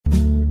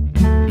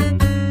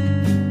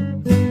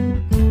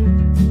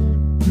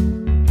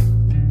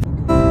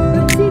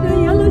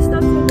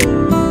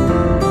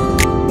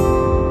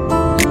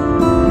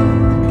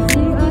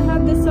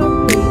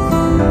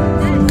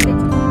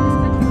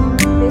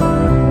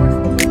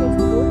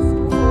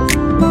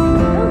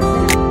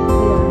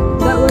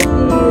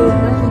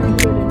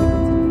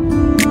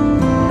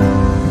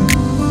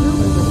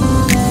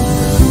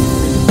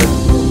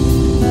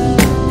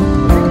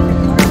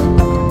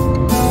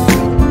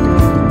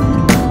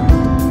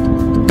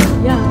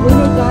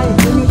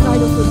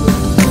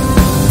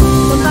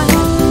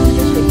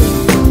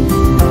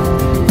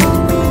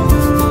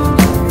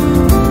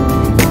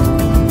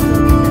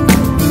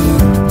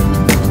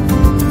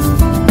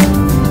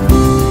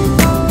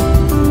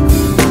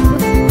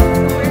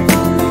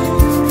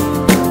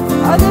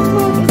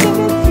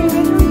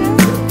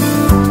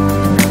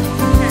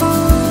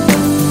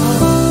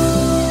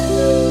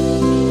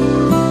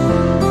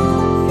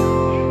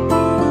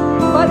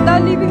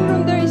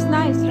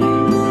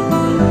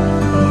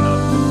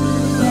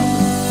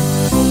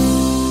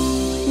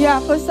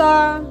Cause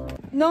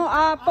no,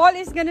 Paul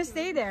is gonna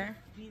stay there.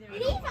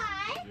 Levi?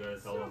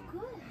 So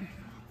good.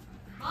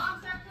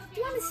 Do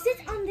you want to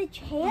sit on the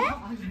chair?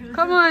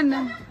 Come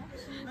on.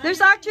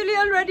 There's actually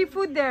already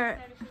food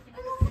there.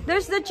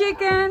 There's the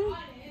chicken.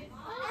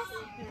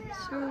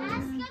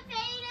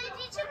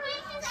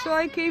 So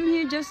I came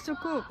here just to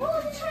cook.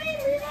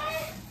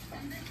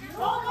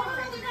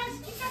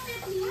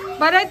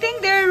 But I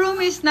think their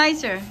room is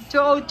nicer,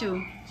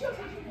 202.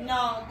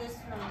 No, this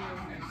one.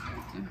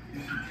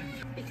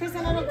 Because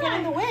then it'll get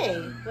in the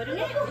way, wouldn't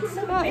it? It's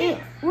so big.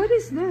 What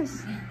is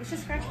this? It's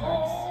just scratch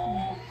marks.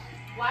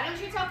 Why don't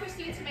you tell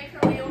Christine to make her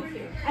way over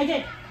here? I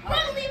did.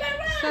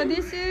 So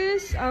this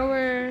is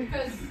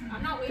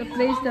the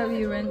place that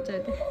we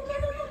rented.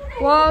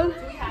 Well,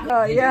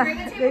 yeah,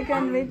 they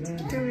can wait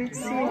to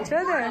see each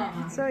other.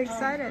 So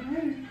excited.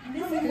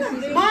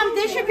 Mom,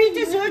 there should be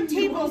dessert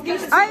tables.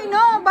 I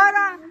know, but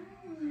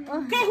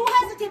okay, who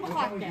has a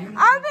tablecloth there?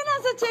 Alvin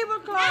has a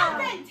tablecloth.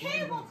 Alvin,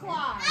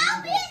 tablecloth.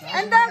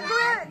 And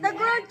the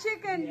grilled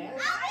chicken.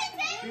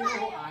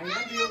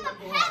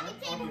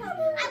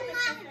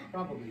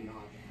 Probably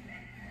not.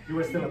 You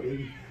were still a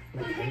baby.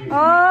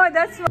 Oh,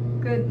 that's what.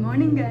 Good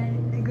morning,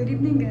 guys. Good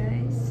evening,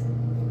 guys.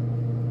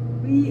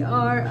 We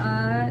are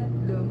at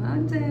Blue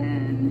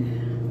Mountain.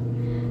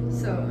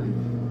 So,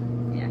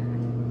 yeah.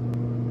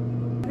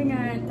 Having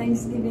our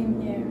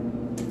Thanksgiving here.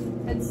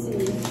 Let's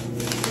see.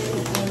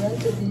 I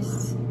rented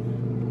this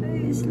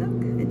place.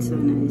 Look, it's so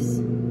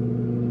nice.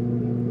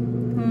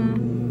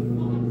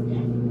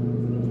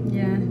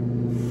 Yeah.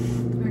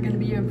 We're gonna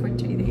be here for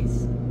 3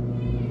 days.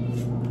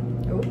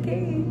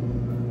 Okay.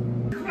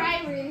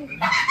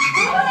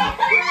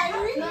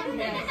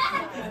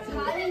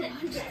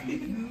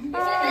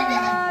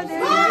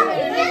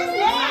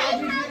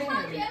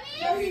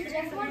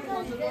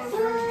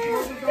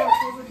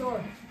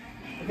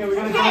 Okay, we're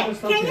gonna grab the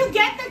stuff. Can you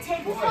get the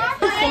tablecloth?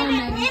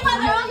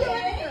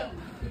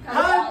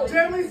 Huh?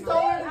 Jeremy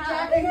stole it from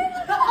Jackie.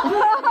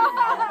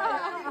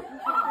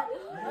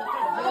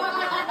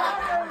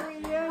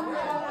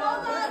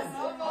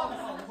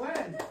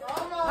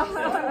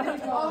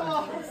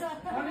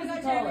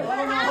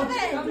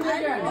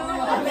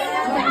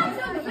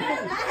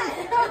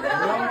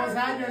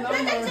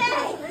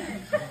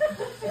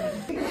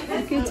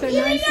 Kids are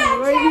nice.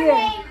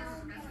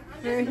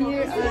 We're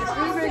here at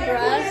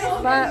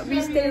Rivergrass, but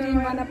we stayed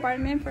in one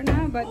apartment for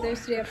now, but there's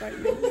 3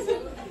 apartments.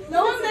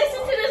 No one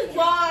listen to this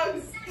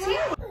vlog.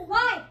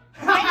 Why?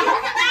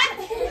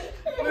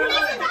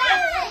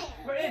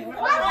 We're in.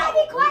 Why would I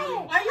be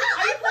quiet? Are you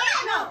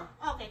playing? No.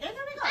 Okay, there we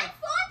go.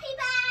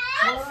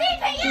 I'm 4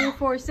 people. I'm 2,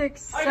 4,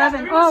 6,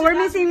 7. Oh, we're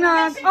missing 2, 4,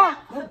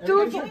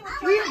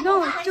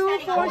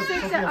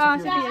 6.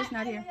 Sophia is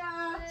not here.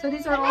 So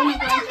these are all my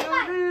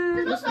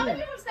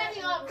grandchildren,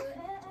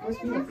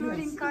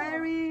 including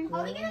Kyrie,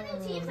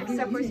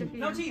 except for Sophia.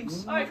 No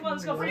teams. Alright, come on,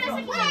 let's go.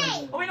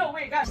 Oh, wait, no,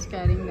 wait, guys. Just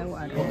cutting the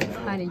water.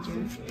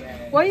 Honeydew.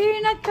 Why are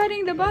you not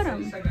cutting the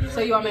bottom? So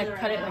you want me to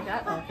cut it like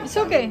that? Okay. It's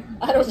okay.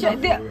 I don't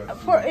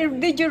know.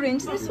 Did you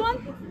rinse this one?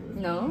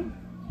 No.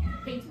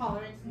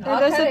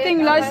 That's the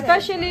thing,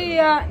 especially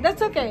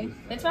that's okay.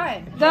 It's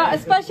fine.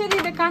 Especially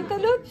the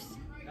cantaloupes.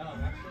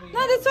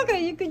 No, that's okay.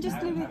 You can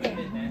just leave it there.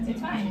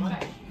 It's fine. It's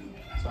fine.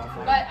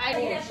 But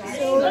I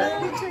So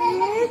let's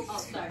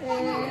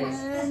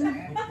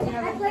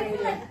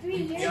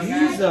eat and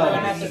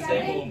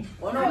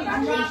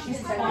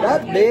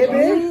That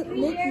baby?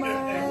 meet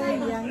my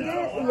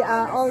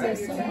younger,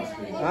 oldest son.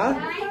 Huh?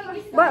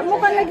 But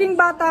mukhang naging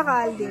bata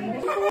ka,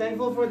 Aldin.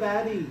 Thankful for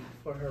daddy,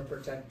 for her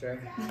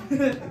protector.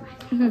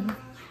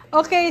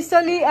 Okay, so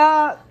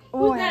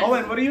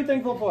Owen, what are you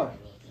thankful for?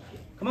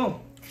 Come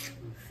on.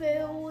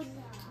 Food.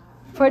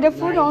 for the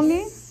food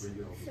only?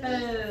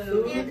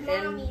 And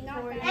mommy,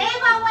 not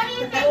Ava, what do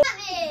you think of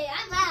me?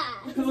 I'm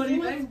mad. What do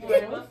you think?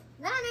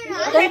 No.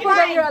 Thankful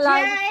that you're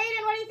alive.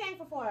 Aiden, what are you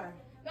thankful for?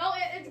 No,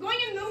 it's going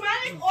in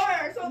pneumatic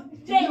order. So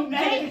Jake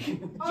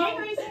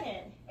Who's in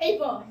it?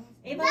 Ava.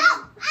 No, I'm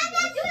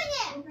not doing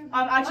it.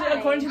 Actually,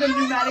 according to the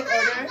pneumatic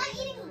order. I'm not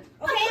eating.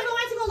 Okay, Ava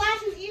wants to go last.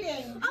 She's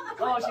eating.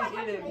 Oh, she's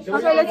eating.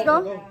 Okay, let's go.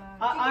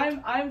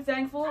 I'm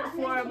thankful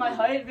for my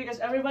height because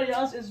everybody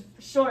else is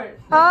short.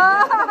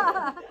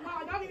 Ah!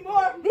 Not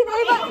anymore. Did Ava?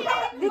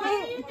 What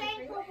are you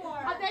thankful for?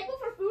 I'm thankful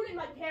for food and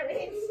my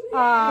parents.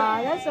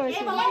 That's so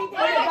sweet.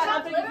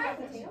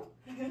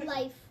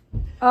 Life.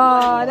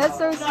 Oh, that's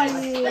so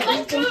sweet.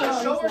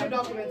 Show her the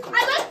document. I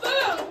like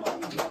food.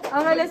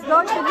 Okay, let's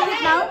go. Should we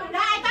eat now? I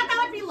thought that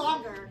would be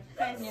longer.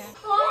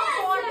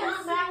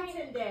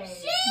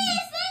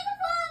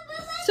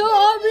 So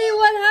Aubrey,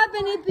 what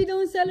happened if we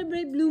don't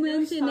celebrate Blue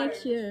Mountain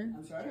next year?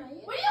 I'm sorry?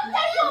 What are you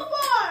thankful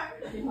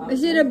for?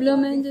 Is it a Blue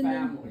Mountain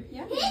then?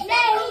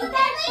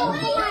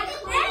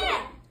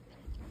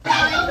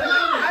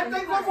 I'm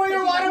thankful for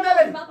your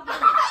watermelon.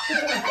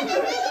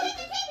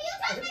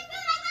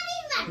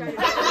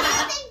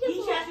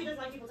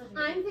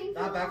 I'm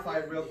thankful. That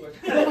backfired real quick.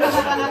 I'm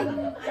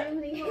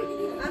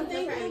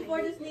thankful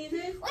for the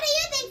sneezes. What are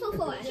you thankful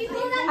for?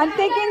 I'm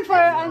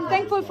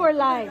thankful for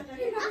life.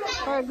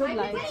 For a good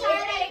life.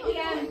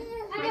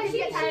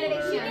 get tired of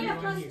it. She made a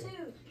 +2.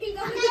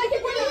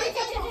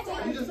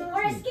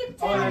 Or I skipped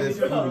 10. Oh, there's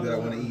food that I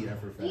want to eat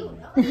after family.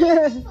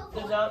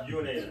 Good job. You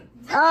and Aiden.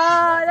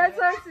 Ah, that's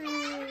so sweet.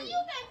 What are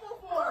you thankful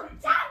for?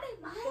 Damn it,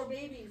 Mom. For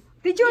babies.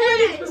 Did you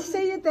already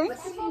say your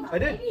thanks? I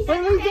did. What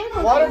were you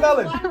doing?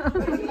 Watermelon.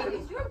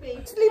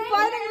 Sleep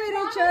fighting with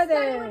each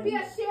other. Be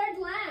a shared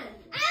land.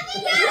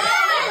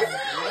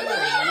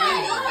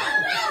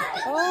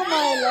 Oh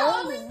my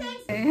lord.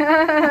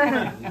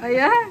 Oh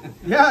yeah?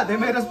 Yeah, they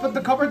made us put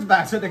the cupboards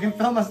back so they can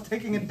film us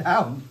taking it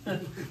down.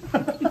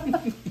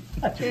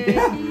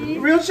 Yeah,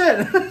 real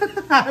shit.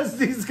 Ask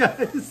these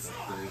guys.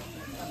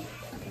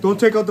 Don't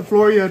take out the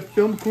floor yet.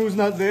 Film crew's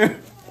not there.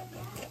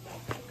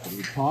 What are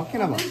you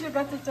talking about? You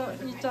got to talk.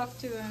 You talked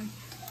to him.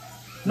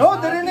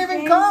 No, they didn't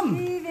even come.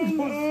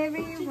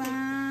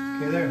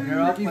 Everyone. Okay, there.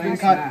 You're all playing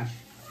cut.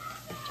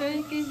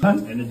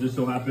 And it just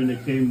so happened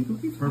it came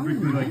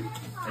perfectly like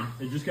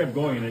it just kept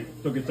going and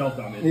it took itself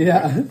down.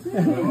 Yeah.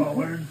 Oh,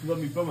 why didn't you let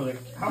me film it?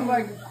 Like, how am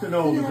I to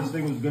know that this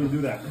thing was gonna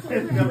do that?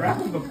 It's never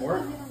happened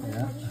before.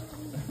 Yeah.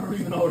 I don't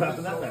even know what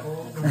happened that time.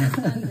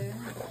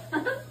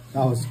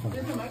 That was fun.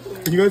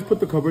 Can you guys put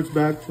the cupboards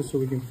back just so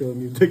we can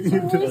film you taking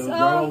it to the...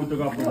 Grandma, we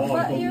took off the wall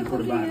and told me to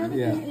put it back.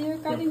 Yeah. You're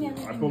cutting it.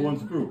 I put one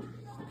screw.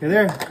 Okay,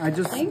 there. I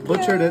just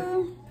butchered it.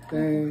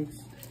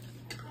 Thanks.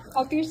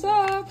 Help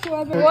yourself.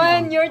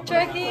 When your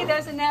turkey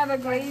doesn't have a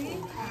gravy.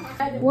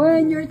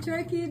 When your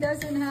turkey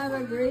doesn't have a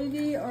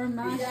gravy or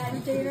mashed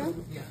potato.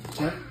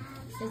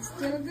 It's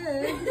still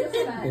good.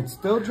 It's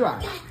still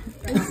dry.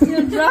 It's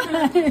still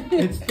dry.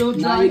 It's still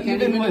dry. Now you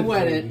can't even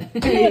wet it,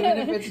 even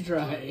if it's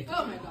dry.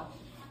 Oh my god.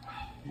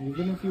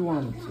 Even if you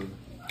wanted to.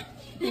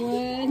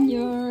 When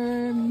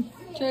your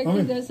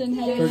turkey doesn't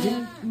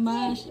have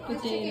mashed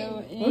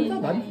potato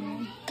in.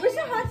 Where's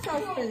the hot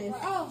sauce for this?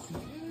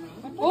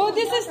 Oh,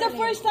 this is the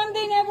first time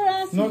they never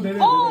asked No, me. they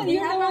didn't. Oh,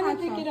 you're the one who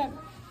picked it up.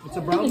 It's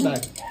a brown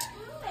bag.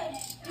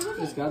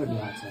 There's gotta be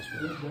hot sauce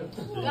for it.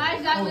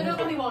 Guys, that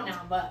literally won't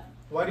now, but.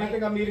 Why do you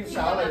think I'm eating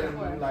salad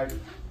and like...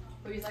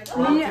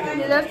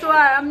 Yeah, that's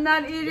why I'm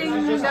not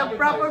eating the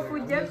proper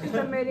food yet because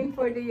I'm waiting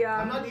for the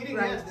I'm not eating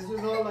rice. it. This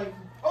is all like...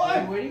 Oh,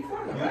 I'm waiting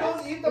for it. You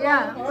don't eat the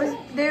Yeah, because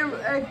they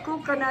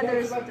cook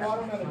another stuff.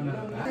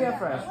 Yeah,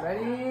 fresh.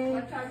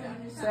 Ready,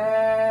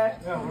 set.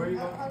 Yeah, where are you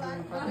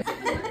going?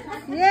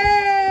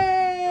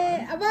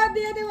 Yay! About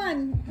the other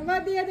one.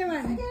 About the other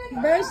one.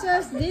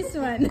 Versus this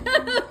one.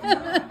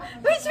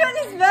 Which one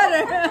is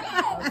better?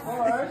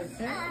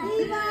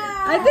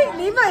 I think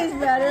Lima is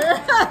better.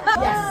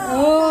 Yes.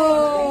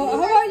 Oh,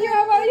 how about you?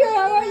 How about you?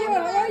 How about you?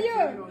 How about you?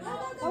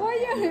 How about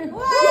you?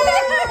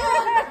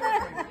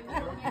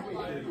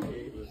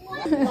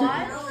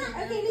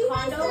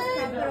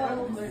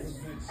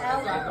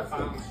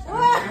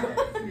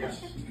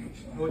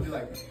 What would you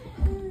like?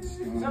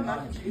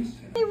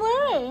 Hey,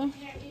 where?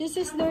 This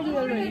is dirty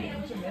already.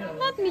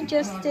 Let me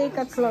just take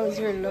a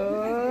closer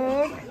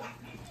look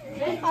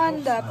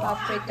on the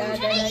paprika that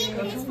I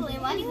used.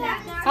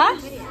 Huh?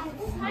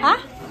 Huh?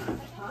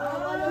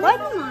 What?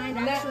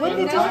 What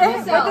did you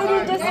say? What did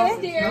you just say?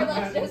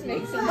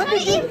 What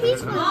did you?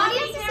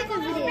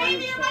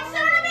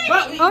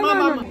 Oh no,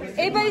 no.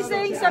 Ava is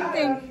saying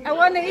something. I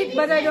want to eat,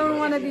 but I don't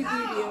want to be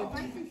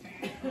videoed.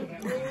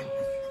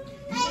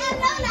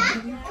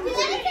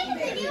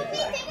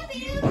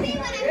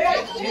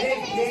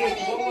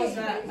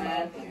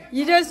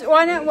 You just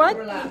want to what?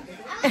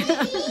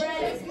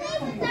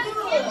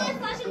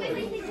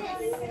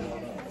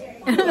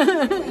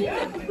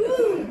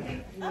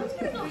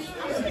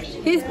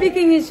 He's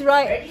speaking his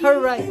right, her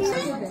rights.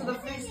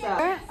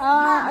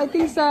 I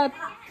think sa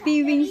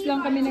T-Wings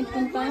lang kami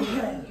nagpunta.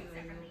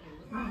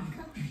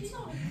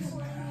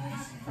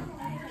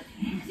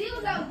 He's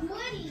doing a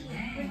goodie.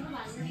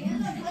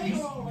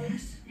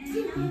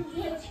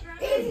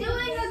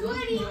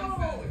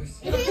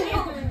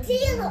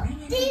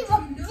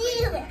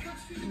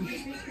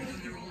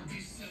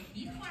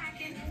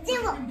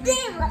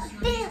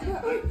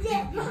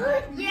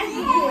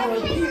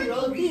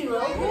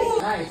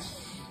 Nice.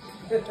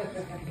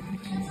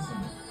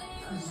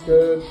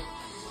 Good.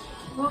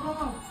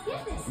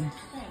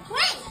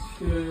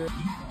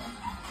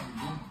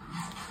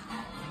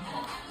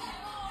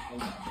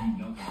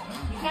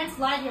 You can't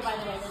slide here, by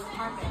the way. There's a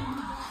carpet.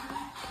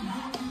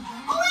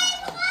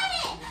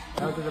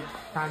 Those are the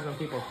times when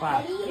people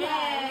clap.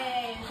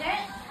 Yay!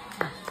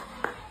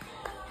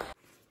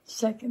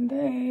 Second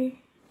day.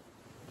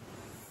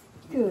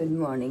 Good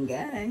morning,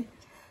 guys.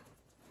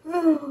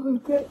 Oh,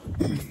 good.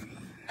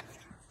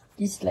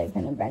 It's like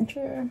an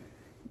adventure.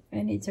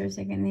 And it's our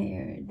second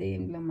day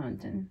in Blue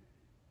Mountain.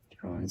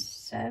 It's around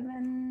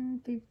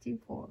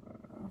 7:54.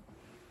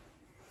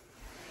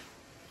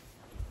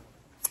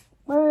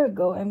 Where we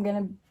go? I'm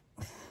gonna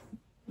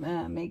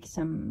make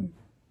some.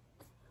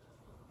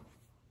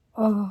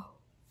 Oh.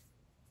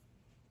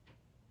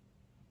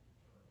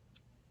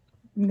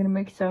 I'm gonna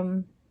make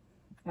some.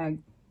 Okay.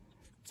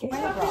 No. I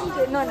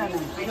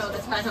know,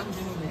 that's why I'm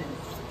doing it.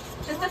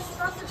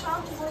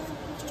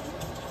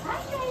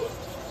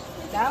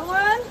 That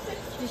one?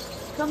 Just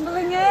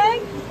crumbling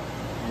egg?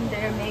 And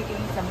they're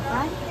making some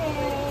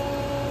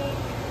pancakes.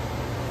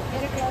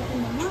 8 o'clock in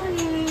the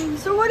morning.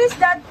 So what is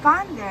that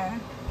pan there?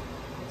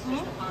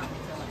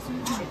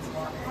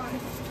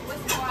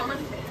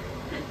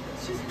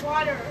 It's just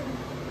water.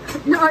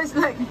 No, it's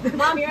like...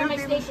 Mom, you're on my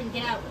station.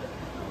 Get out.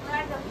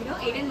 You know,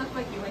 Aiden looked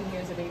like you when he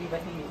was a baby,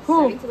 but he's Who?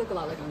 starting to look a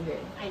lot like Andre.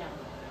 I know.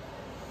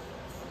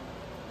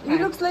 He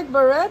looks like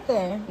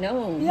Barrette.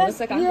 No, he Yes, looks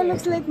like he Andre.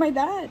 looks like my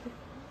dad.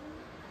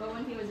 But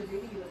when he was a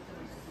baby, he looked so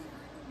much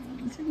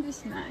different. Isn't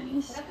this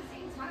nice? At the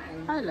same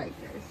time, I like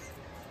this.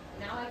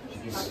 now I can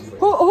see how this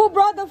Who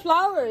brought the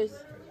flowers?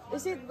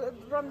 Is it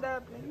from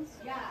the place?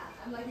 Yeah,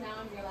 I'm like now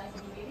I'm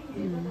realizing maybe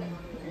they look like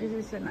Andre.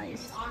 This is a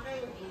nice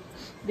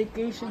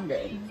vacation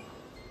day.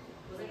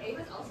 Like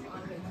Ava's also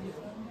Andre too,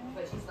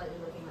 but she's slightly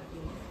looking like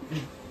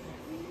you.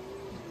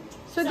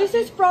 So this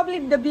is probably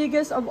the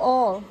biggest of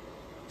all.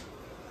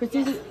 Cause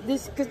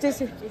this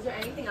is. Is there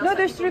anything else? No,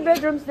 there's 3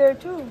 bedrooms there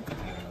too.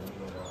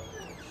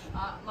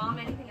 Mom,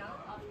 anything else?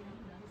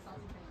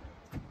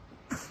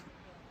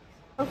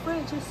 Our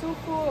fridge is so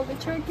full. The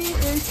turkey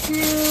is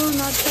still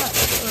not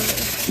touched.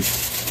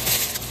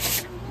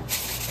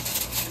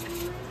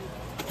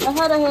 I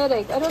had a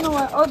headache. I don't know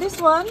why. Oh, this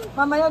one.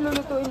 Mamaya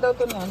lulutuin daw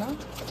to niya, no?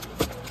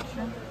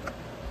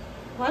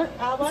 What?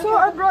 So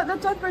I brought the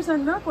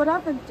 10% milk. What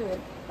happened to it?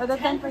 The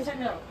 10%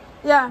 milk.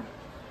 Yeah.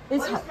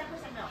 It's What is 10%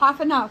 milk? half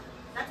and half.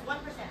 That's 1%.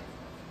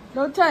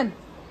 No, 10.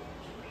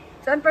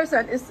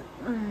 10% is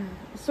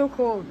so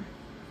cold.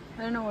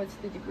 I don't know what's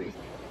the degrees.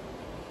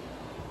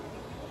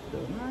 The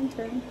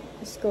mountain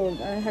is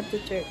cold. I have to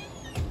check.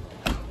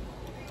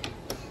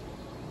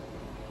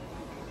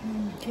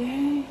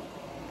 Okay.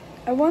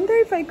 I wonder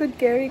if I could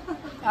carry.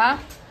 Huh?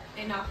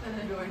 They knocked on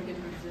the door and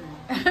didn't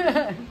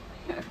resume.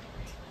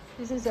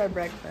 This is our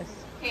breakfast.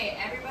 Okay,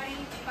 everybody,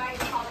 you guys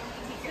call me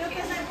and take your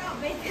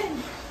kids.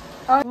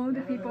 All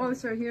the people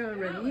are here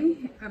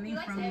already, coming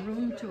from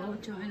room to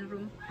and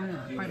room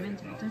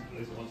apartment.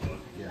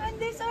 And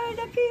these are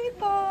the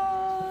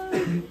people.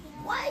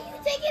 Why are you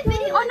taking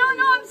video? Oh no,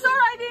 I'm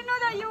sorry. I didn't know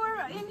that you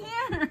were in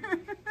here.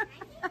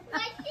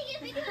 Why are you taking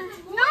video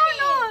this No,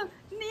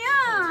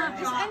 yeah.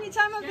 It's any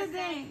time of the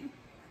day.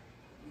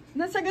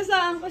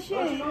 Nasagasaan ko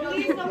siya eh.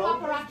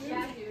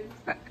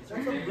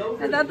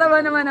 Natatawa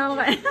naman ako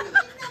kaya.